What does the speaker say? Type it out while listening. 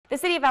The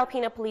City of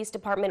Alpena Police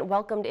Department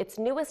welcomed its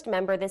newest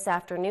member this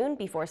afternoon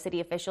before city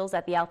officials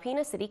at the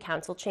Alpena City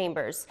Council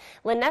Chambers.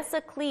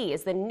 Lynessa Klee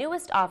is the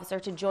newest officer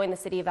to join the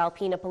City of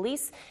Alpena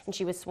Police, and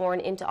she was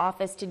sworn into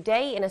office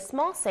today in a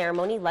small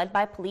ceremony led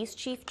by Police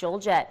Chief Joel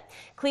Jett.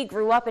 Klee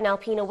grew up in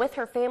Alpena with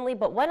her family,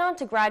 but went on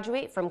to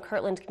graduate from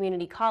Kirtland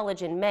Community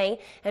College in May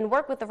and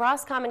work with the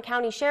Roscommon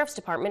County Sheriff's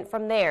Department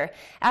from there.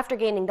 After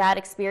gaining that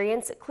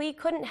experience, Klee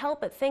couldn't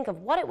help but think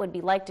of what it would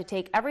be like to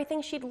take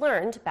everything she'd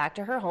learned back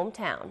to her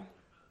hometown.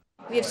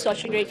 We have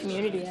such a great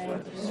community.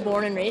 I'm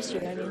born and raised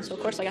here. So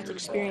of course I got to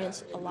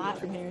experience a lot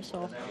from here.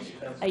 So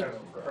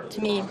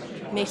to me,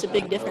 it makes a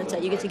big difference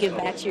that you get to give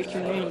back to your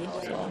community.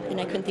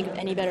 And I couldn't think of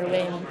any better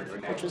way,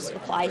 which was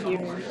apply here.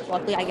 And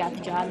luckily I got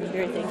the job and I'm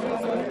very thankful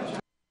for it.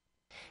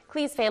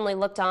 Klee's family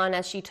looked on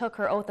as she took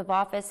her oath of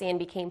office and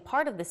became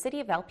part of the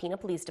City of Alpena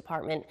Police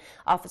Department.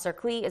 Officer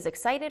Klee is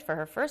excited for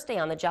her first day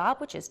on the job,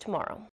 which is tomorrow.